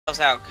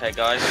out, okay,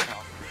 guys.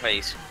 Oh,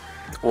 please.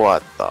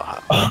 What the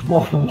hell?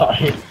 Oh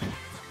my.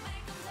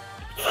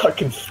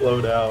 Fucking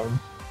slow down.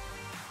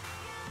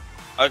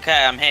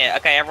 Okay, I'm here.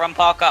 Okay, everyone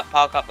park up,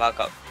 park up, park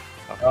up.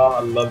 Oh, I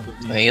love the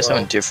I think it's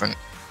something different.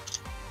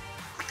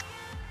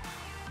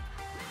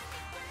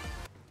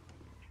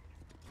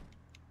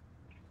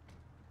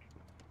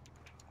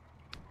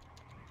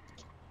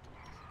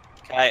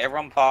 Okay,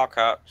 everyone park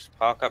up. Just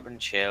park up and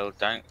chill.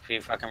 Don't be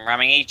fucking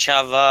ramming each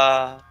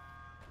other.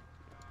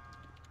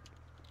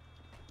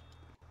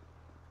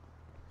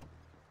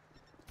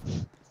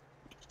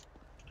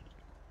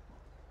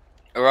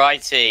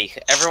 Righty.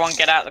 Everyone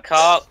get out the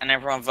car and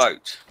everyone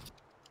vote.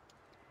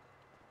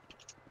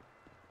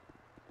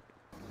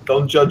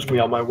 Don't judge me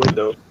on my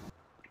window.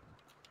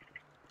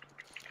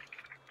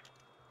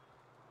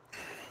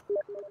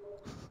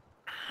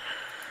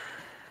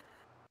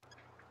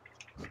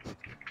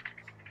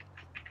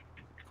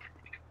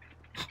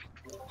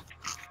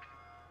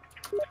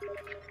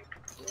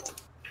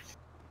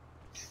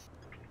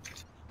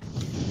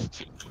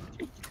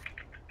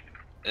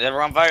 Is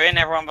everyone voting?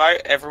 Everyone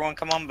vote? Everyone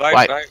come on, vote,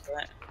 Right. vote.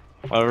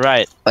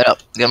 Alright. Wait up,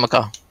 get in my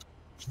car.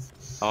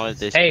 How is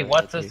this? Hey, going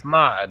what's to this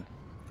mod?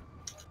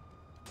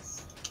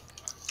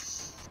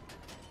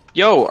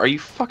 Yo, are you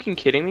fucking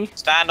kidding me?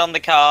 Stand on the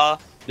car.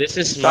 be? This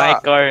is my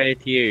Stop. car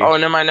right here. Oh,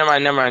 never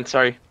mind,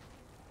 sorry.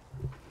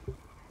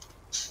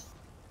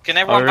 Can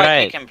everyone vote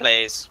Alright. Kickin',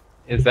 please?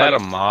 Is that a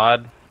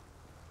mod?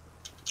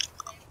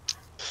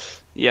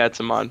 Yeah, it's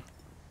a mod.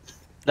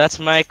 That's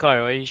my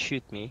car. Why you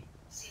shoot me?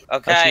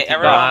 Okay, That's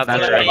everyone not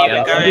follow me. right.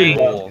 We're That's going.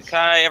 right.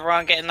 Okay,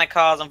 everyone get in their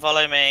cars and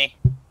follow me.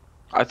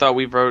 I thought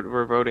we're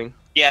voting.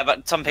 Yeah,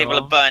 but some people No.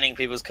 are burning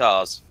people's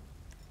cars.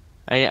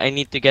 I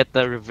need to get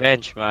the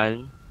revenge,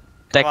 man.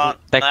 Come on,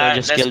 Techno no,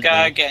 just let's killed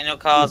go. me. Get in your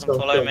cars and Don't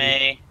follow kill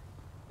me.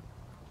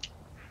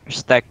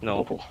 Where's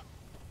Techno? Oh.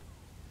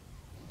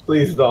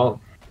 Please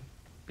don't.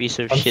 Piece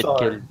of I'm shit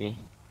sorry. killed me.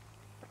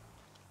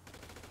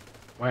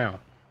 Wow.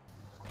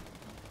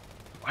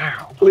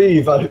 Wow.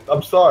 Please,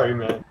 I'm sorry,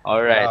 man.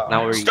 Alright,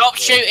 now we're Stop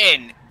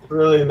shooting!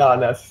 Really not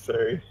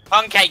necessary.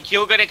 Pancake,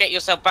 you're gonna get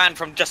yourself banned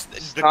from just the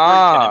group in a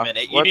Stop.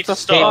 minute. You What need the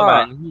to Hey stop.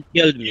 fuck? man, he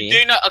killed You me.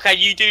 do know. Okay,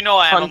 you do know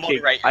I am a Pancake,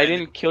 moderator. I in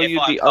didn't kill the you,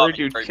 F5 the other farming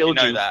dude group, killed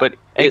know you, that. but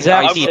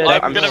Exactly,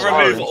 I'm I'm gonna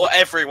sorry. remove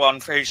everyone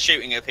who's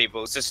shooting at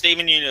people. So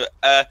Steven,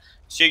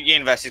 Shoot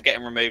Universe is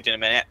getting removed in a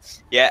minute.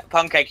 Yeah,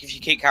 Pancake, if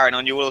you keep carrying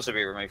on, you will also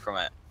be removed from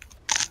it.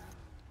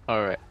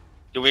 Alright.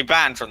 You'll be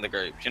banned from the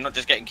group. You're not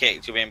just getting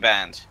kicked, you're being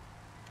banned.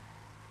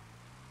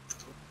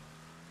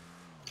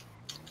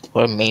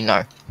 What do me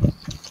know?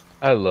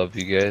 I love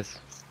you guys.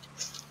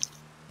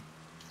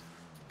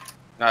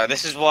 No,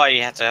 this is why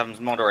you have to have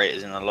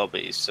moderators in the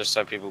lobbies, just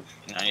so people,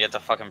 you have to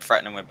fucking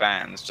threaten them with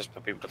bans, just for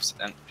people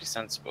to be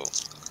sensible.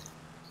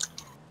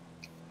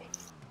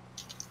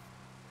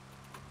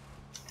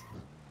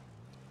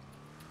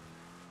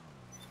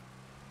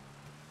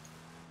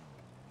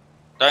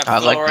 Don't I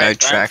like floor no it,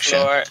 don't traction.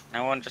 floor it.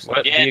 No one just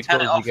What turn it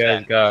vehicles off you guys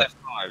then. got?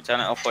 F5, turn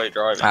it off while you're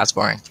driving. That's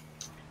boring.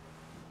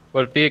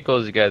 What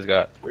vehicles you guys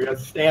got? We got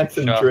stance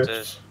and Shafters.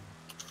 drifts.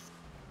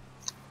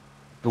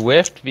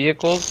 Swift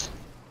vehicles?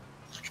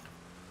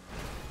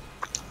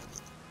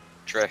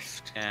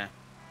 Drift, yeah.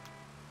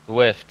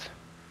 Swift.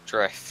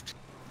 Drift.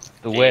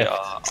 Swift.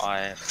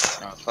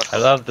 D-R-I-F. I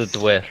love the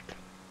Swift.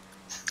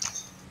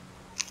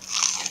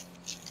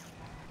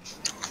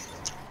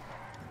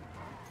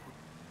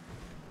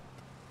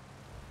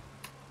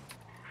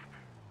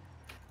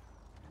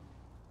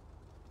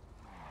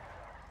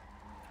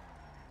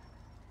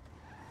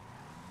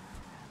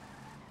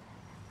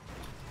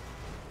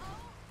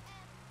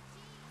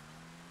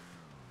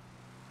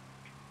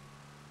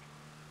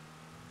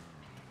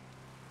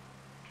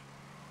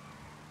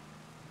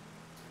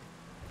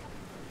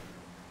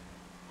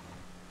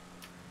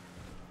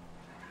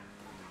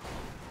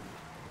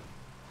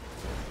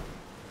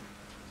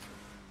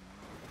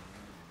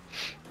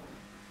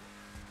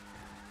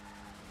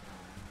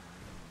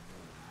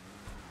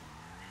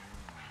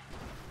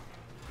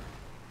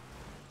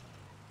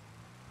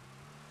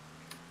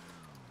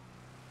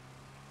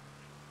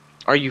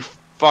 Are you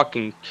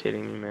fucking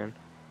kidding me, man?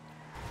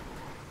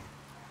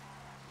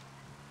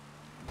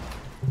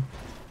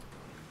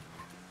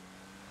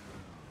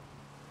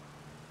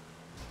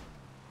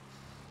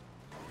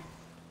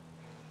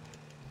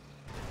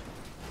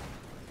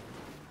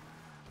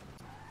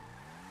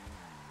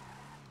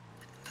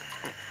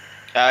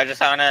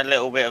 Just having a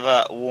little bit of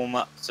a warm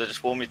up, so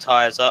just warm your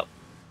tyres up.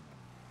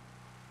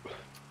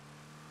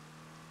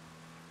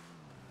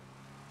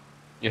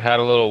 You had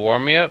a little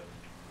warm me up?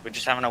 We're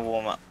just having a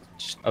warm up.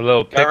 A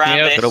little pick around me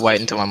up? this. Gotta wait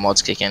until my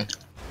mods kick in.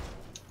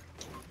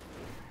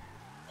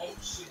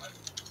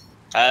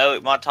 Oh,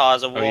 my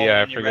tyres are Oh warm.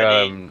 yeah, I when you're forgot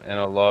ready. I'm in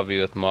a lobby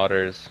with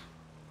modders.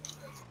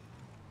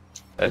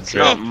 That's It's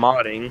not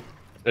modding.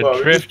 The Well,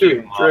 we're just drifting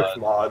doing mod. drift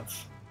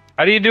mods.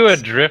 How do you do a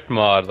drift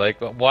mod? Like,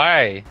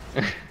 why?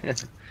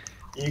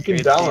 You can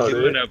It's download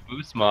doing it. a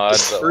boost mod,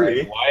 It's but free.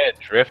 like, why a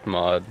drift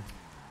mod?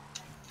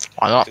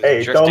 Why not?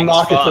 Hey, Drifting's don't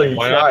knock it fun. till you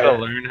Why try not to it.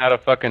 learn how to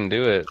fucking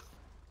do it?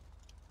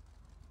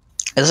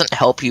 It doesn't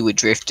help you with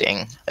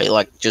drifting. It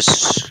like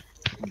just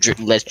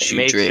lets It you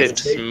makes it drift.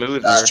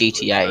 smoother. It's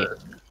GTA.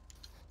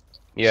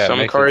 Yeah, Some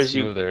it makes cars it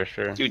you- smoother,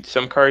 sure. Dude,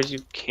 some cars you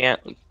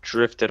can't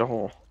drift at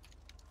all.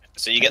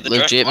 So you get the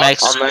Legit drift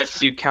makes- mod?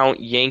 Unless you count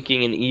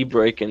yanking and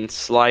e-brake and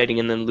sliding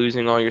and then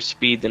losing all your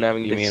speed, then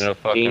having You to mean a gain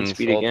fucking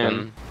speed again.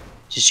 Sultan?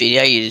 Just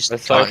GTA, you just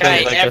That's can't okay, Okay,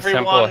 do it. like a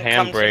simple everyone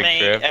come to handbrake me.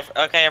 drift.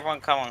 Okay,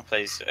 everyone come on,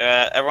 please.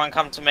 Everyone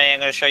come to me. I'm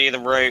going to show you the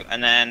route,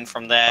 and then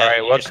from there. Alright,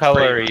 you what just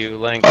color are cruise. you,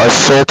 Link?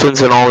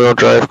 Sultan's an all-wheel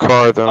drive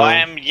car, though. I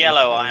am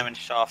yellow. I am a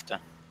shafter.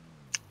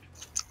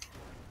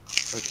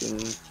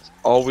 Fucking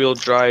all-wheel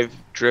drive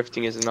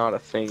drifting is not a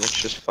thing. It's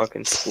just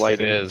fucking It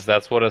sliding. is.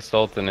 That's what a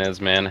Sultan is,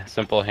 man.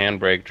 Simple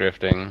handbrake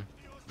drifting.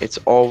 It's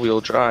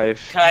all-wheel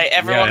drive. Okay,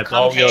 everyone it's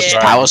come all-wheel here.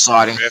 drive. Power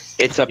sliding.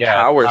 It's a Yeah,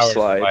 power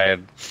slide.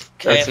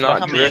 Okay, It's everyone not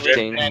come here,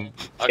 drifting. then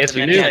I It's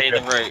can new tell you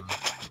the route.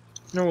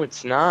 No,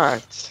 it's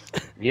not.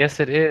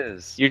 Yes, it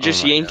is. You're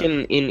just Oh my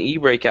yanking in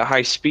e-brake at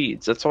high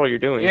speeds. That's all you're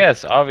God. doing.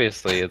 Yes,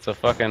 obviously. It's a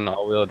fucking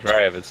all-wheel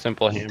drive. It's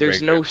simple handbrake.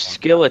 There's no drifting.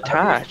 skill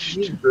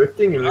attached.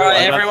 Drifting in real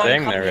Alright, life. not everyone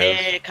saying come there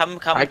here. Come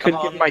I could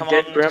on, get my come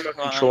dead on, grandma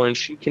come on. controller and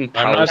she can I'm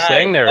power. not Okay,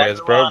 saying there is,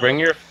 bro. everyone. Bring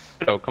your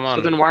photo. Come on.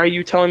 So then why are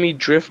you telling me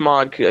drift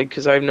mod?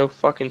 Because I have no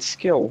fucking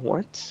skill.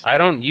 What? I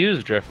don't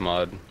use drift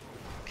mod.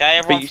 Okay,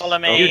 everyone you- follow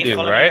me. you do,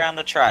 follow me right? around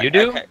the track. You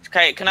do?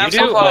 Okay, can I have You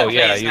some do? quiet, Oh,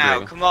 yeah, please, you now?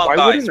 do. Come on, Why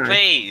guys, wouldn't I?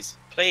 please,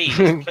 please,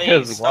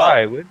 Because stop.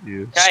 why would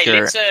you? Okay,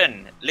 Sure.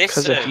 listen,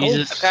 Because listen. of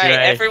Jesus Okay, Christ.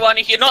 everyone,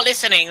 if you're not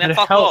listening, then It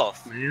fuck helps,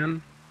 off.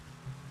 man.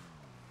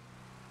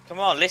 Come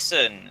on,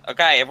 listen.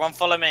 Okay, everyone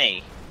follow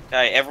me.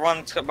 Okay,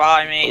 everyone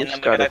by me, and Who's then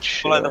we're gonna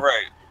gotta follow the chill?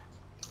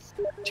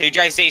 route.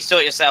 2JC,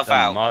 sort yourself The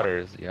out.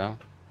 modders, yeah.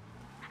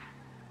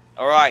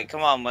 Alright,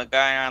 come on, we're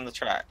going around the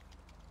track.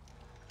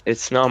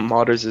 It's not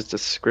modders. It's a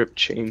script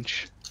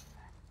change.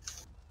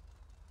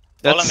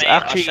 Follow That's me,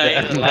 actually I'll show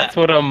you the That's map.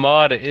 what a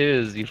mod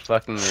is, you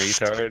fucking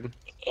retard.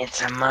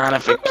 It's a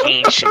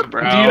modification,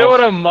 bro. Do you know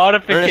what a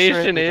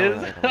modification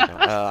is?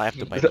 I have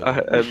to buy the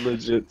I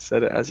legit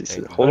said it as he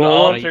said. Thank you. Hold An on.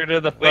 alter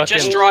to the We're fucking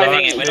just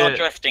driving it, stock we're not shit.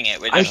 drifting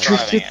it, we're I just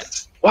driving drifted.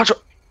 it. Watch.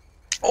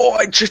 Oh,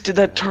 I drifted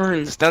that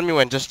turn. Just tell me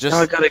when. Just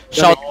Now I gotta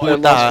shout I lost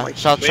puta. my-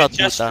 Shout We're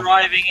just puta.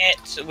 driving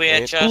it, we're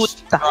Wait.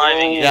 just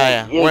driving it.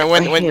 Yeah, Yeah, When my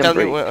tell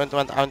me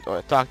handbrake.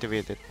 when to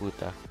activate it,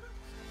 puta.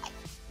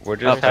 We're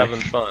just Okay.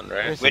 having fun,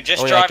 right? We're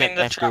just Oh, yeah, I driving can't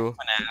the have track to-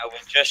 for now, we're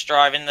just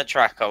driving the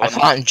track. I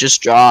can't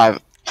just drive.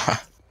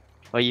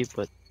 Why you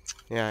put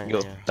Yeah,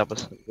 go? yeah.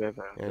 Tapos. Yeah,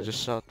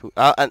 just shout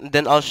puta. And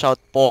then I'll shout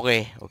poke.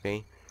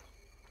 Okay.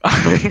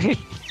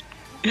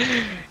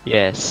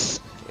 Yes.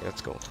 Okay,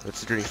 let's go.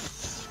 Let's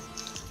drift.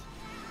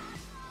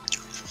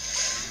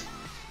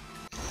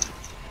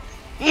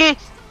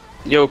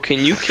 Yo, can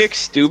you kick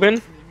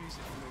Steuben?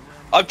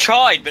 I've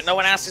tried, but no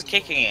one else is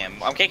kicking him.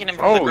 I'm kicking him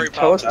from the Oh, group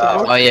tell us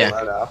after. to Oh, yeah.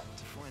 Right now.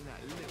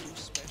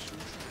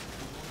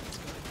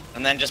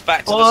 And then just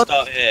back to the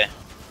start here.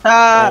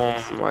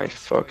 Oh my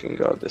fucking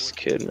god, this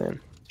kid, man.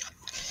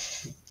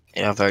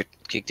 Yeah, I vote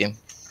kicked him.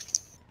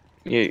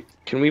 Yeah,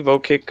 can we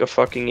vote kick a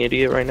fucking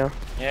idiot right now?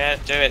 Yeah,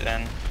 do it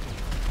then.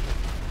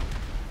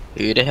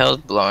 Who the hell's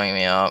blowing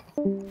me up?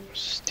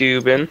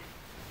 Steuben.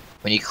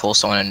 When you call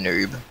someone a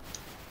noob.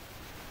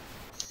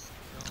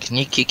 Can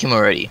you kick him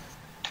already?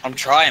 I'm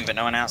trying, but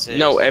no one else is.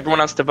 No, everyone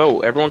has to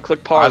vote. Everyone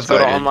click pause, I go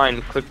to voted.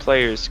 online, click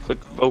players,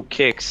 click vote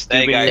kicks. There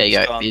you Steuben, go. There you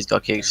he's go. gone. He's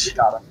got kicks.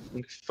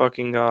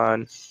 fucking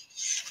god.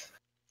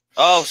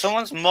 Oh,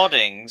 someone's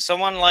modding.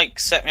 Someone like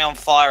set me on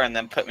fire and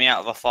then put me out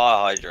of a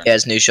fire hydrant. Yeah,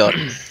 it's new shot.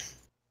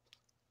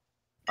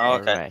 Oh,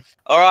 okay. Alright.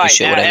 All right,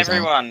 shit, now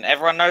whatever's on.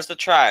 everyone knows the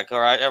track. All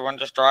right, everyone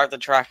just drive the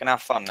track and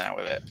have fun now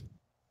with it.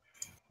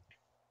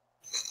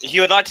 If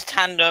you would like to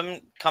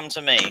tandem, come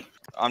to me.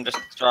 I'm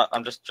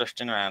just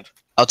drifting around.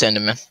 I'll tend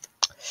him, man.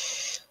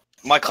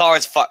 My car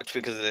is fucked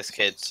because of this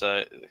kid,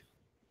 so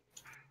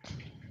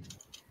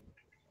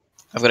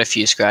I've got a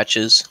few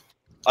scratches.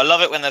 I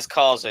love it when there's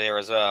cars here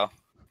as well.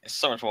 It's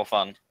so much more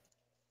fun.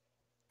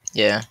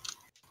 Yeah.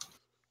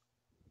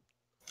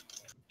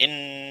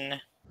 In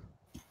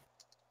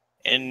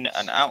and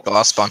out. The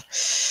last one.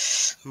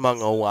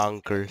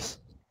 Mga wankers.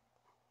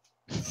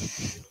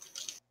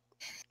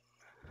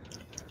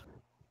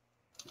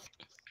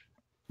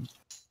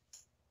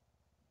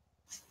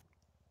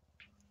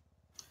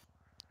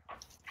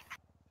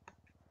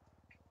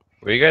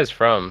 Where you guys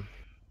from?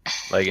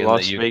 Like in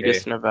Las the UK?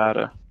 Vegas,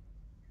 Nevada.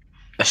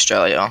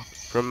 Australia.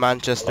 From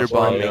Manchester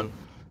Australia. bombing.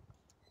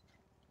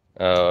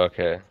 Oh,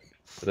 okay.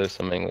 So there's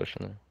some English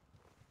in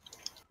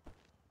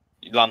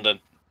there. London.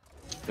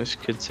 This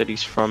kid said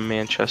he's from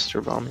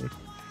Manchester bombing.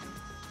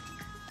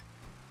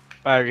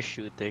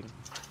 Parachuting.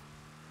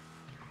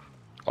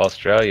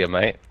 Australia,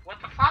 mate.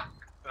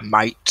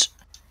 Mate.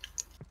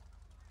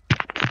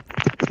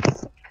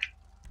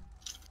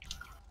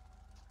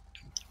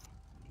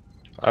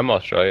 I'm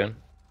Australian.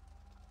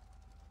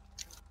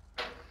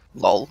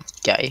 Lol.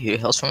 Gay. Who the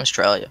hell's from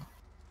Australia?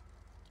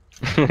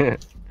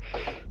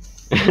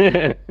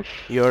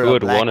 You're Who a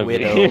would black wanna be?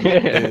 widow.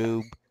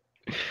 Noob.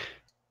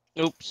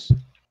 Oops.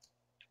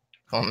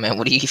 Oh man,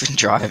 what are you even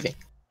driving?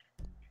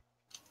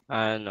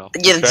 I don't know.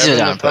 Yeah, this is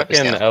Driving on the purpose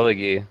fucking now.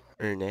 Elegy.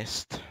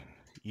 Ernest,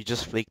 you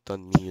just flaked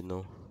on me, you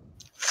know.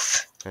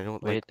 I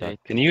don't like Wait,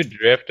 that. Can you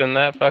drift in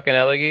that fucking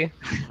Elegy?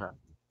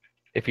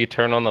 If you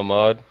turn on the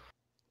mod,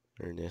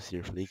 Ernest,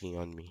 you're flaking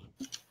on me.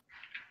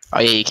 Oh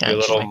yeah, you your can.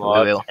 Just little make a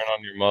mod, wheel. turn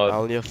on your I mod.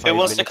 only have Who 5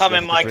 wants to minutes come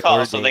in left my of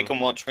car so they recording. can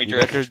watch me You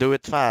better drift? do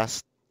it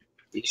fast.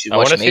 You should I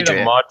want watch to me see the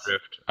drift. mod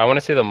drift. I want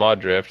to see the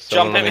mod drift.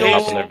 Jump Someone let in, me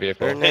hop please. in their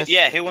vehicle. Ernest,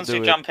 Yeah, who wants do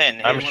to it. jump in?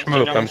 Who I'm wants to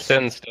Schmoop. jump I'm in?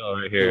 sitting still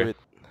right Do here. it.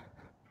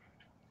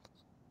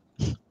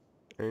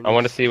 I want to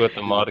Ernest, see what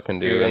the mod can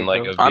do Here I in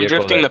like go. a I'm vehicle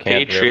drifting the that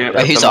can't Patriot drift.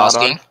 Wait, with who's the mod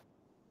asking? on.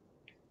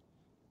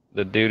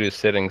 The dude who's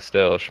sitting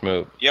still,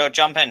 Schmoop. Yo,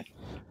 jump in.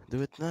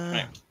 do it now.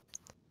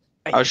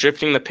 Right. I was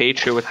drifting the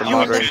Patriot with the You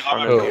mod right in left,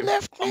 front Oh. of you me.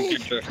 left I'm me.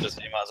 good drifter,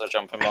 so you might as well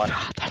jump in mine.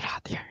 I'm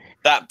not here.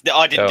 That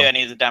I didn't do Yo.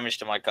 any of the damage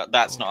to my car.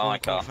 That's not my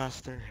Go car.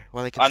 faster.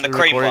 Well, I can I'm the still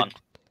cream record. one.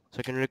 So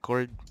I can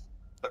record.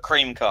 The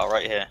cream car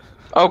right here.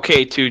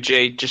 Okay,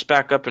 2J, just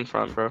back up in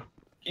front, bro.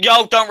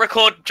 Yo, don't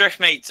record drift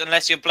meets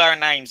unless you're blurring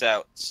names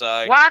out.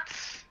 So What?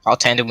 I'll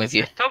tandem with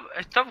you.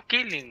 Stop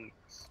killing.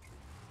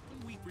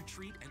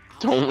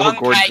 Don't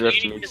record okay,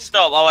 drift you need me. to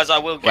stop, otherwise I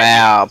will get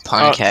Wow, Oh,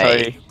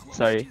 Punkay.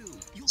 sorry.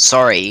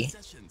 Sorry.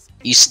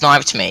 You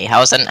sniped me. How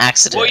was that an you.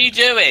 accident? What are you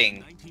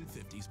doing?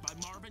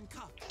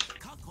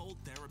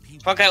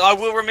 Okay, I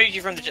will remove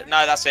you from the.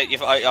 No, that's it.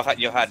 You've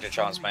had your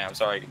chance, mate. I'm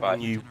sorry. Goodbye.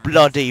 You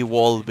bloody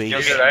wallabies. You're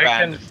Dude, getting I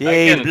banned. can. I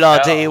Yay, can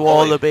bloody tell. Holy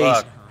wallabies.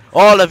 fuck.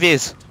 All of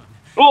yous.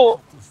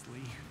 Oh!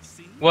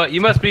 What?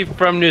 You must be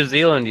from New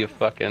Zealand, you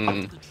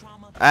fucking.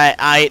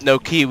 I ain't no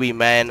Kiwi,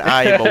 man.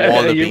 I am a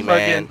wallaby, You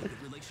man. fucking-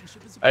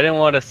 I didn't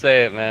want to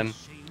say it, man.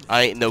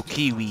 I ain't no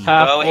Kiwi.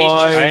 Well, he's just-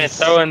 I ain't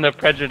throwing the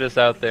prejudice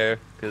out there,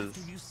 cause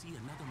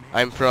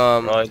I'm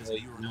from. all I know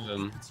you knew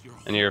him,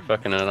 and you're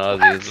fucking an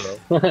Aussie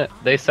as well.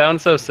 They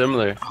sound so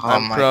similar. Oh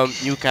I'm my. from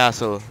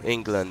Newcastle,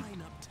 England.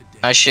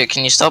 Oh shit,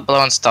 can you stop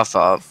blowing stuff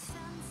up?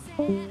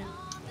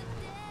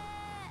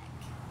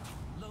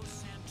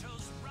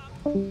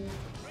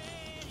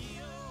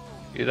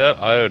 Dude, that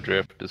auto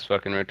drift is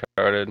fucking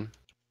retarded.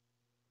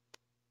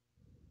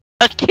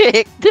 Got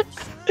kicked.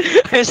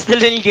 I'm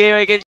still in game. I can